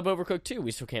fucking love Overcooked 2.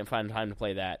 We still can't find time to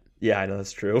play that. Yeah, I know,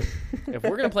 that's true. If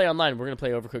we're going to play online, we're going to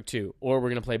play Overcooked 2, or we're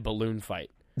going to play Balloon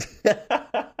Fight.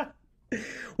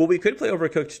 Well, we could play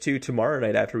Overcooked 2 tomorrow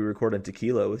night after we record on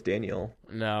Tequila with Daniel.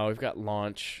 No, we've got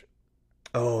launch.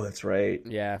 Oh, that's right.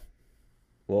 Yeah.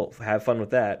 Well, have fun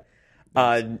with that.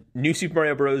 New Super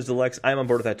Mario Bros. Deluxe, I'm on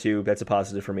board with that too. That's a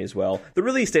positive for me as well. The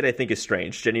release date, I think, is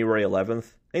strange. January 11th.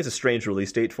 I think it's a strange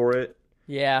release date for it.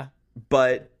 Yeah.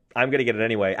 But I'm going to get it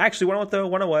anyway. Actually, want to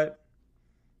know what?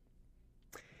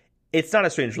 It's not a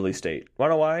strange release date. Want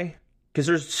to know why? Because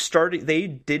they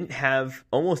didn't have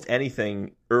almost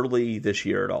anything early this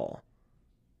year at all.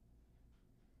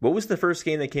 What was the first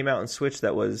game that came out on Switch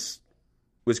that was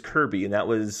Kirby, and that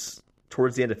was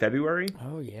towards the end of February?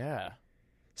 Oh, yeah.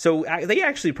 So they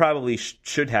actually probably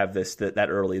should have this that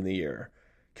early in the year,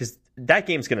 because that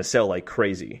game's going to sell like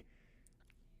crazy.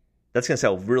 That's going to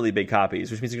sell really big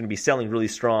copies, which means they're going to be selling really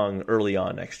strong early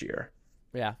on next year.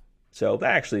 Yeah. So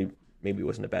that actually maybe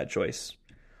wasn't a bad choice.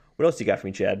 What else do you got for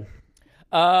me, Chad?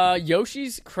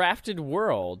 Yoshi's Crafted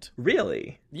World.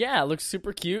 Really? Yeah, it looks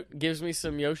super cute. Gives me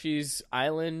some Yoshi's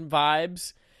Island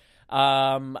vibes.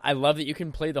 I love that you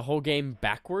can play the whole game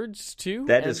backwards too.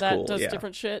 That is cool. That does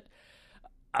different shit.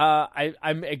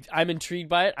 I'm intrigued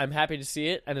by it. I'm happy to see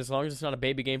it, and as long as it's not a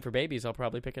baby game for babies, I'll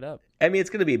probably pick it up. I mean, it's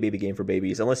going to be a baby game for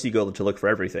babies, unless you go to look for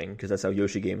everything, because that's how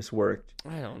Yoshi games worked.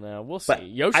 I don't know. We'll see.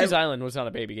 Yoshi's Island was not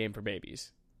a baby game for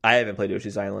babies. I haven't played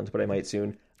Yoshi's Island, but I might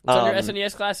soon. It's on your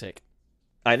SNES Classic.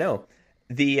 I know.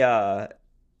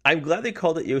 I'm glad they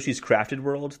called it Yoshi's Crafted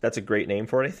World. That's a great name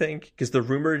for it, I think, because the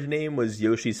rumored name was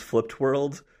Yoshi's Flipped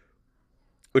World,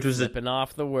 which was flipping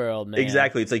off the world, man.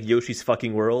 Exactly. It's like Yoshi's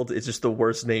fucking world. It's just the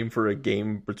worst name for a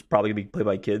game. It's probably gonna be played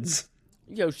by kids.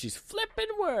 Yoshi's flipping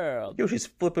world. Yoshi's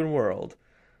flipping world.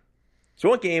 So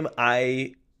one game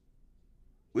I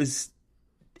was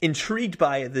intrigued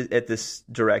by at this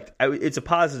Direct. It's a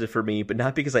positive for me, but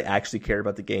not because I actually care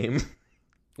about the game.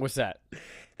 What's that?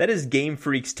 That is Game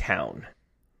Freak's Town.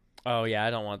 Oh yeah, I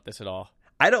don't want this at all.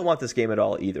 I don't want this game at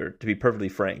all either, to be perfectly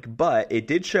frank. But it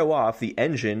did show off the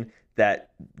engine that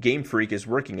Game Freak is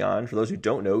working on. For those who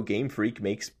don't know, Game Freak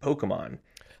makes Pokemon.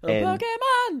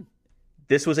 Pokemon!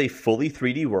 This was a fully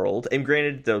 3D world. And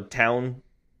granted, the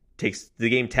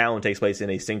game Town takes place in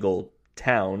a single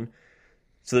town.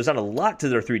 So there's not a lot to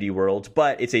their 3D world,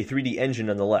 but it's a 3D engine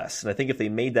nonetheless. And I think if they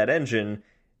made that engine,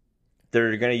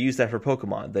 they're going to use that for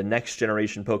Pokemon, the next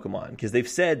generation Pokemon, because they've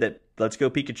said that Let's Go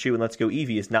Pikachu and Let's Go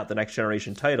Eevee is not the next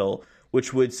generation title,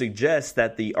 which would suggest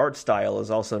that the art style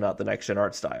is also not the next gen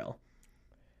art style.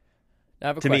 I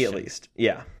have a to question. me, at least.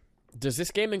 Yeah. Does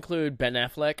this game include Ben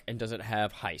Affleck, and does it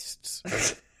have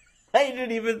heists? I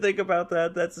didn't even think about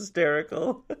that. That's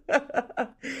hysterical.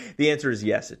 The answer is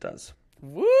yes, it does.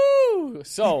 Woo!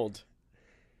 Sold.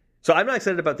 So I'm not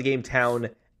excited about the game Town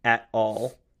at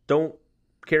all. Don't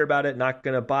care about it, not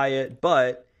going to buy it,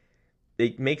 but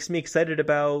it makes me excited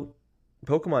about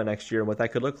Pokemon next year and what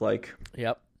that could look like.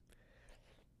 Yep.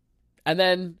 And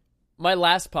then my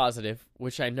last positive,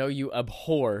 which I know you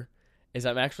abhor, is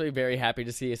I'm actually very happy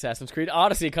to see Assassin's Creed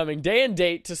Odyssey coming day and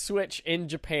date to Switch in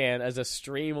Japan as a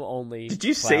stream-only. Did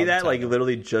you say that title. like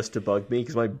literally just to bug me?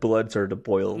 Because my blood started to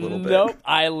boil a little bit. Nope.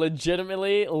 I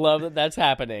legitimately love that that's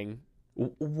happening.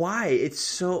 Why? It's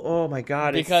so... Oh my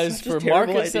god. Because it's such a for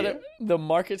terrible markets idea. the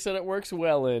markets that it works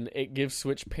well in, it gives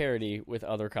Switch parity with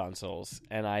other consoles.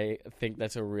 And I think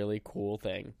that's a really cool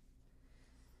thing.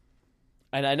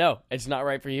 And I know, it's not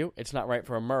right for you, it's not right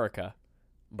for America,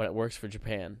 but it works for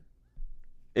Japan.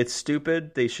 It's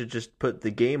stupid. They should just put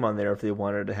the game on there if they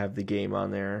wanted to have the game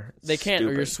on there. They can't,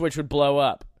 stupid. or your Switch would blow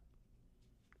up.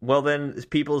 Well, then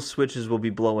people's Switches will be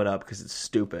blowing up because it's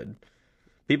stupid.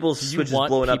 People's Do you Switches want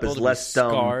blowing up people is to be less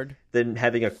dumb scarred? than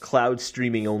having a cloud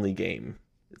streaming only game.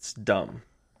 It's dumb.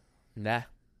 Nah.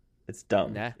 It's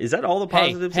dumb. Nah. Is that all the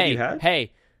positives that you had?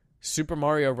 Hey, Super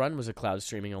Mario Run was a cloud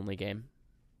streaming only game.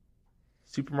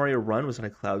 Super Mario Run was in a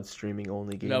cloud streaming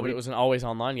only game. No, but it was an always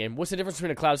online game. What's the difference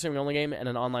between a cloud streaming only game and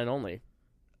an online only?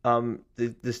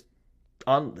 The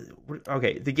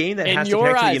game that In has to your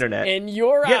connect to eyes, the internet. in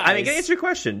your Yeah, eyes. I mean, can I answer your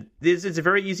question? It's a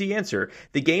very easy answer.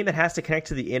 The game that has to connect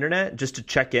to the internet just to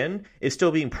check in is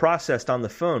still being processed on the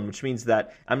phone, which means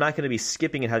that I'm not going to be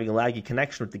skipping and having a laggy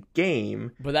connection with the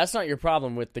game. But that's not your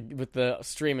problem with the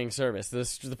streaming service.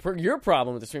 Your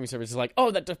problem with the streaming service is like,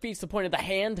 oh, that defeats the point of the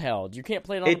handheld. You can't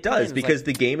play it on It the plane. does, because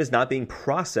the game is not being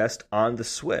processed on the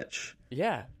Switch.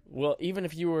 Yeah. Well, even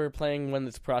if you were playing one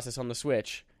that's processed on the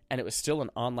Switch and it was still an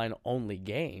online-only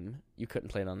game, you couldn't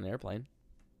play it on an airplane.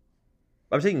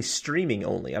 I'm saying streaming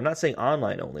only. I'm not saying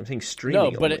online only. I'm saying streaming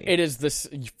only. No, but it is this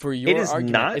for your It is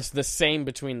argument. not. It's the same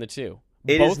between the two.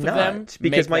 It Both is of not, them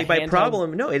because make my the handheld-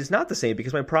 problem. No, it is not the same,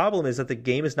 because my problem is that the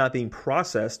game is not being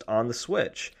processed on the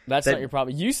Switch. That's not your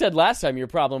problem. You said last time your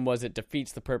problem was it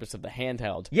defeats the purpose of the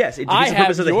handheld. Yes, it I defeats the have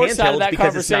purpose of the your side of handheld that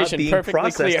because it's not conversation being perfectly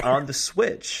processed clear. on the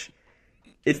Switch.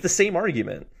 It's the same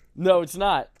argument. No, it's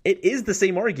not. It is the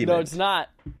same argument. No, it's not.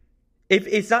 If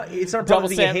it's not a problem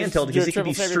being a handheld because it can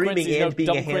be streaming and being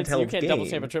a handheld You can't game. double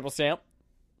stamp a triple stamp.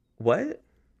 What?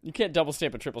 You can't double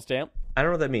stamp a triple stamp. I don't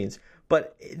know what that means,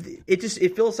 but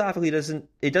it philosophically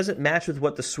doesn't match with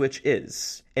what the Switch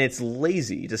is, and it's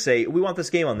lazy to say we want this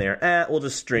game on there. We'll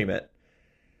just stream it.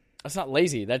 That's not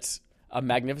lazy. That's a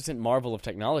magnificent marvel of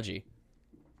technology.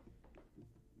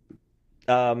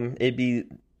 It'd be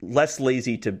less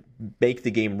lazy to make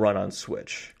the game run on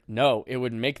Switch. No, it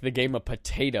would make the game a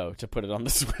potato to put it on the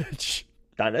Switch.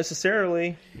 Not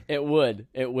necessarily. It would.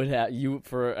 It would have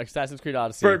for Assassin's Creed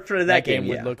Odyssey. For that game,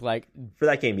 would yeah. look like For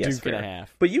that game, yes, Duke and fair. a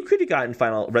half. But you could have gotten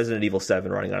Resident Evil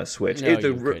 7 running on a Switch. No, the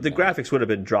you could the not. graphics would have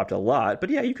been dropped a lot, but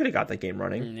yeah, you could have got that game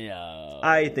running. No.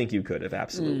 I think you could have,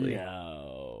 absolutely.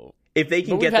 No. If they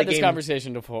can But get we've had the this game,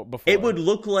 conversation before. it would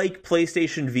look like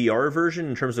PlayStation VR version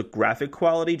in terms of graphic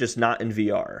quality, just not in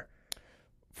VR.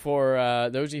 For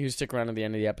those of you who stick around to the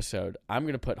end of the episode, I'm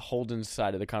going to put Holden's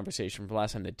side of the conversation from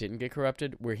last time that didn't get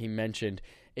corrupted, where he mentioned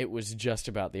it was just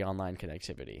about the online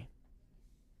connectivity.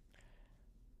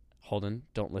 Holden,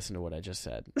 don't listen to what I just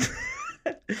said.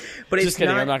 But Just it's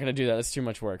kidding. not, I'm not going to do that. That's too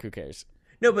much work. Who cares?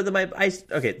 No, but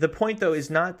the point though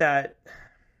is not that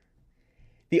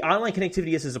the online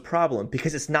connectivity is a problem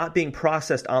because it's not being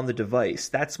processed on the device.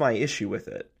 That's my issue with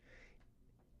it.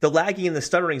 The lagging and the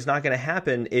stuttering is not going to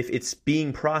happen if it's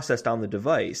being processed on the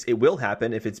device. It will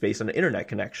happen if it's based on an internet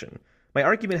connection. My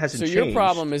argument hasn't changed. So your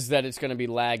problem is that it's going to be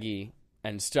laggy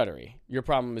and stuttery. Your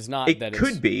problem is not that It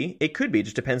could be. It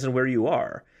just depends on where you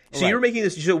are. So you're making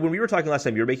this. So when we were talking last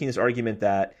time, you were making this argument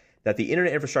that the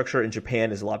internet infrastructure in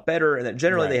Japan is a lot better, and that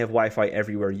generally they have Wi-Fi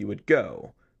everywhere you would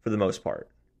go for the most part.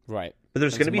 Right. But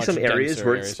there's going to be much some areas denser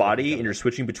where it's areas spotty where and you're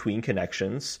switching between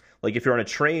connections. Like if you're on a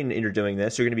train and you're doing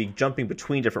this, you're going to be jumping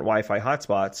between different Wi-Fi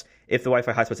hotspots. If the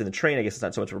Wi-Fi hotspot's in the train, I guess it's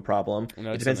not so much of a problem.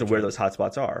 No, it it's depends in on the where train. those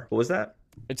hotspots are. What was that?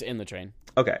 It's in the train.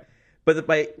 Okay. But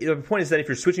the point is that if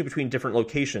you're switching between different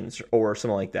locations or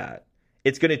something like that,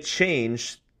 it's going to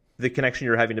change the connection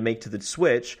you're having to make to the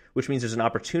Switch, which means there's an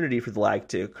opportunity for the lag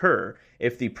to occur.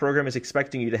 If the program is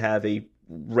expecting you to have a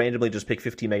randomly just pick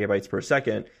 15 megabytes per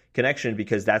second connection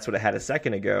because that's what it had a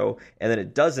second ago, and then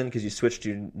it doesn't because you switched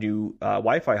to new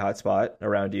Wi-Fi hotspot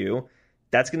around you,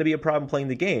 that's going to be a problem playing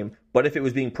the game. But if it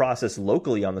was being processed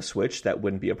locally on the Switch, that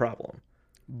wouldn't be a problem.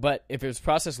 But if it was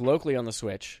processed locally on the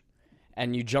Switch,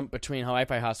 and you jump between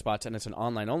Wi-Fi hotspots and it's an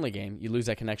online-only game, you lose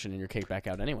that connection and you're kicked back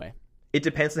out anyway. It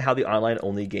depends on how the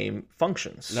online-only game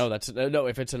functions. No,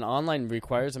 if it's an online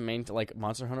requires a main like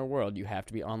Monster Hunter World, you have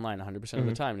to be online 100% of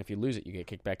the time. And if you lose it, you get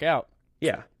kicked back out.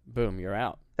 Yeah. Boom, you're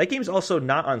out. That game's also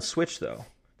not on Switch though.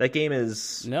 That game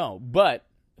is no, but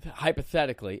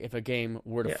hypothetically, if a game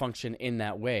were to function in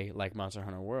that way, like Monster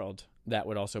Hunter World, that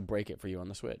would also break it for you on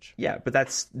the Switch. Yeah, but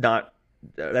that's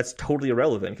totally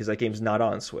irrelevant because that game's not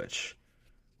on Switch.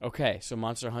 Okay, so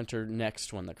Monster Hunter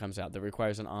next one that comes out that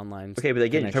requires an online. Okay, but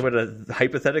again, connection. you're talking about a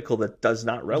hypothetical that does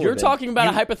not relevant. You're talking about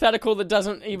a hypothetical that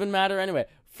doesn't even matter anyway.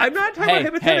 I'm not talking about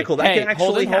hypothetical. That can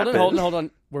actually happen. Hold on.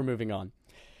 We're moving on.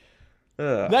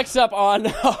 Next up on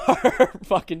our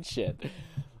fucking shit.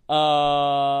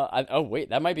 Oh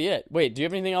wait, that might be it. Wait, do you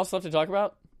have anything else left to talk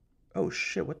about? Oh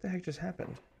shit! What the heck just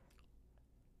happened?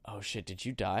 Oh shit! Did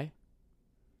you die?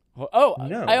 Oh,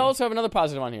 no. I also have another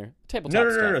positive on here. Tabletop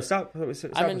stuff. No.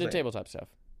 Stop I'm into tabletop stuff.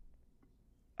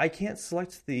 I can't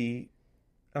select the...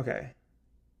 Okay.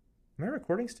 Am I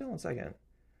recording still? 1 second.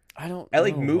 I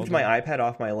moved my iPad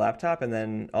off my laptop, and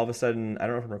then all of a sudden, I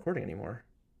don't know if I'm recording anymore.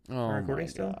 Oh, am I recording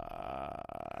still?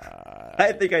 God.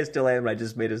 I think I still am, but I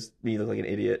just made me look like an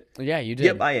idiot. Yeah, you did.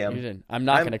 Yep, I am. You did. I'm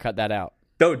not going to cut that out.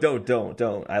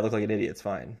 Don't. I look like an idiot. It's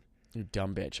fine. You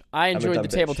dumb bitch. I enjoyed the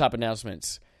tabletop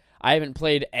announcements. I haven't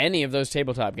played any of those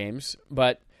tabletop games,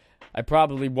 but I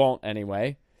probably won't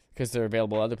anyway, because they're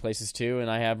available other places too, and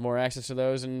I have more access to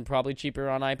those and probably cheaper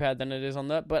on iPad than it is on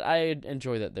that, but I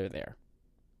enjoy that they're there.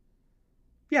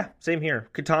 Yeah, same here.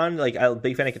 Catan, I'm a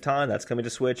big fan of Catan. That's coming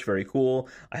to Switch. Very cool.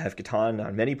 I have Catan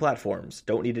on many platforms.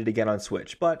 Don't need it again on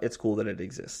Switch, but it's cool that it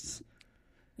exists.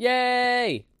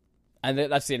 Yay! And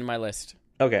that's the end of my list.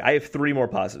 Okay, I have 3 more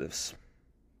positives.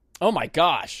 Oh my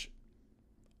gosh!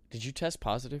 Did you test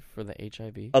positive for the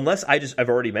HIV? Unless I've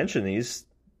already mentioned these.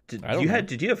 Did you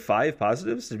know. have 5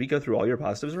 positives? Did we go through all your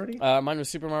positives already? Mine was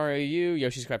Super Mario U,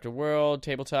 Yoshi's Crafted World,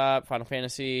 Tabletop, Final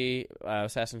Fantasy,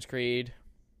 Assassin's Creed.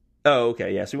 Oh,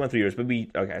 okay, yeah. So we went through yours, but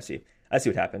okay. I see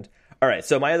what happened. All right.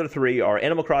 So my other 3 are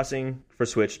Animal Crossing for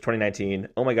Switch 2019.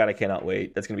 Oh my god, I cannot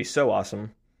wait. That's going to be so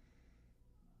awesome.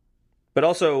 But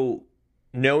also,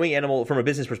 from a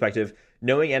business perspective,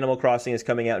 knowing Animal Crossing is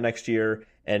coming out next year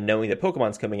and knowing that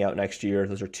Pokemon's coming out next year,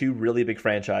 those are 2 really big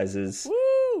franchises.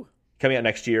 Woo! Coming out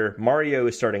next year. Mario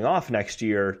is starting off next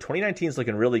year. 2019 is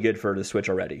looking really good for the Switch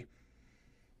already.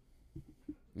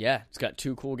 Yeah, it's got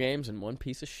 2 cool games and 1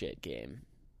 piece of shit game.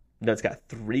 No, it's got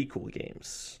 3 cool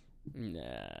games.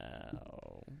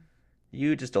 No.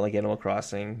 You just don't like Animal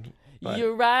Crossing. But...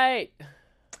 You're right.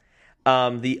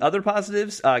 The other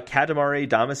positives, Katamari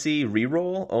Damacy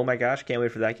Reroll. Oh my gosh, can't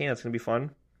wait for that game. That's going to be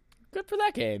fun. Good for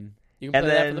that game. You can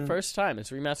play that for the first time. It's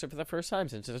remastered for the first time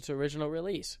since its original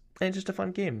release. And just a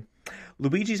fun game.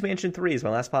 Luigi's Mansion 3 is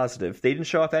my last positive. They didn't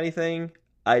show off anything.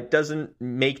 It doesn't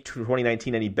make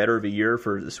 2019 any better of a year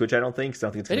for the Switch, I don't think, because I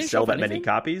don't think it's going to sell that many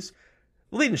copies.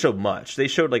 Well, they didn't show much. They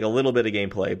showed a little bit of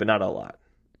gameplay, but not a lot.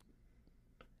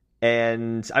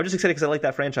 And I'm just excited because I like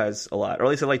that franchise a lot. Or at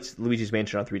least I liked Luigi's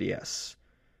Mansion on 3DS.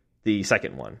 The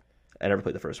second one. I never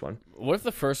played the first one. What if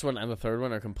the first one and the third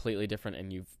one are completely different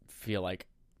and you feel like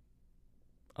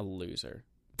a loser?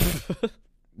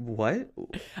 What?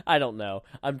 I don't know.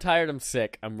 I'm tired. I'm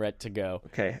sick. I'm ready to go.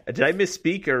 Okay. Did I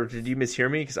misspeak or did you mishear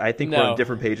me? Because I think we're on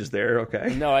different pages there.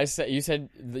 Okay. No, you said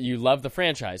that you love the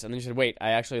franchise. And then you said, wait,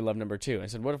 I actually love number 2. I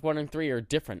said, what if 1 and 3 are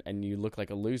different and you look like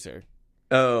a loser?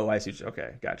 Oh, I see.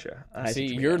 Okay, gotcha. See,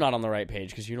 you're not on the right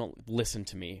page because you don't listen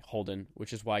to me, Holden,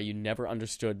 which is why you never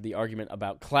understood the argument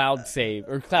about cloud save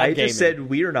or cloud gaming. I just said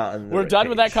we're not on the We're right done page.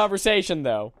 with that conversation,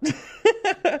 though.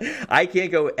 I can't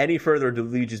go any further to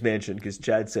Luigi's Mansion because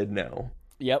Chad said no.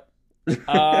 Yep.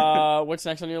 What's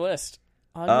next on your list?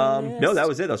 No, that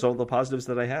was it. That's all the positives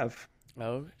that I have.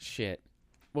 Oh, shit.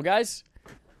 Well, guys...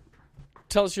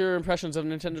 Tell us your impressions of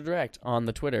Nintendo Direct on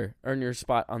the Twitter. Earn your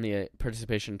spot on the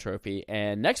participation trophy.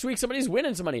 And next week, somebody's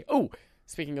winning some money. Oh,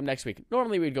 speaking of next week,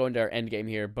 normally we'd go into our end game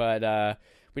here, but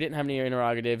we didn't have any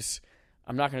interrogatives.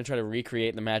 I'm not going to try to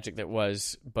recreate the magic that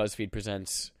was BuzzFeed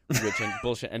Presents, which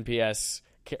bullshit NPS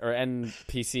or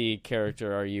NPC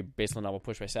character are you based on the novel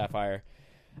Pushed by Sapphire.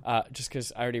 Just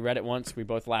because I already read it once, we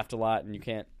both laughed a lot, and you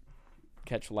can't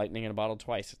catch lightning in a bottle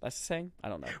twice. That's the saying? I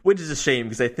don't know. Which is a shame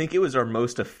because I think it was our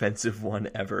most offensive one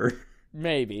ever.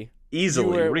 Maybe.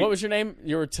 Easily. What was your name?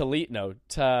 You were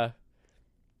Tarlyle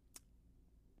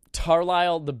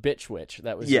the Bitch Witch.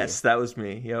 That was Yes, you. that was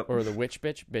me. Yep. Or the Witch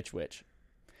Witch.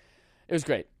 It was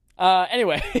great.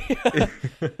 Anyway,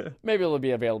 maybe it'll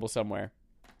be available somewhere.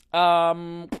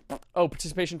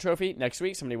 Participation trophy next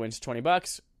week. Somebody wins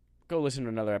 $20. Go listen to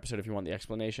another episode if you want the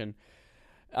explanation.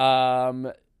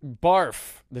 Barf.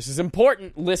 This is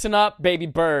important. Listen up, baby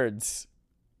birds.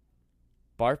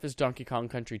 Barf is Donkey Kong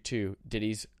Country 2,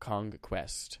 Diddy's Kong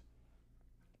Quest.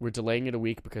 We're delaying it a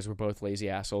week because we're both lazy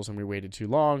assholes and we waited too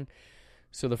long.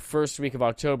 So the first week of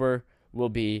October will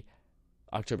be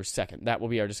October 2nd. That will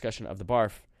be our discussion of the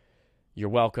Barf. You're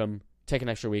welcome. Take an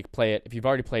extra week, play it. If you've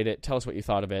already played it, tell us what you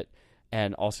thought of it,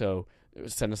 and also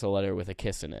send us a letter with a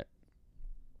kiss in it.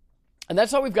 And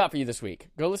that's all we've got for you this week.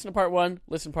 Go listen to part 1,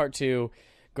 listen to part 2,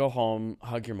 go home,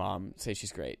 hug your mom, say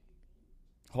she's great.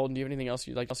 Holden, do you have anything else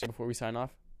you'd like to say before we sign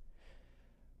off?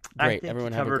 Great. I think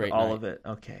everyone you have a covered great all night. of it.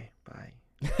 Okay, bye.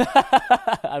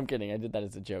 I'm kidding. I did that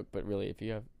as a joke, but really, if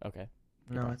you have... Okay.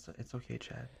 No, it's okay,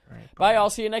 Chad. All right, Bye, I'll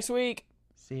see you next week.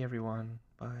 See everyone.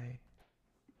 Bye.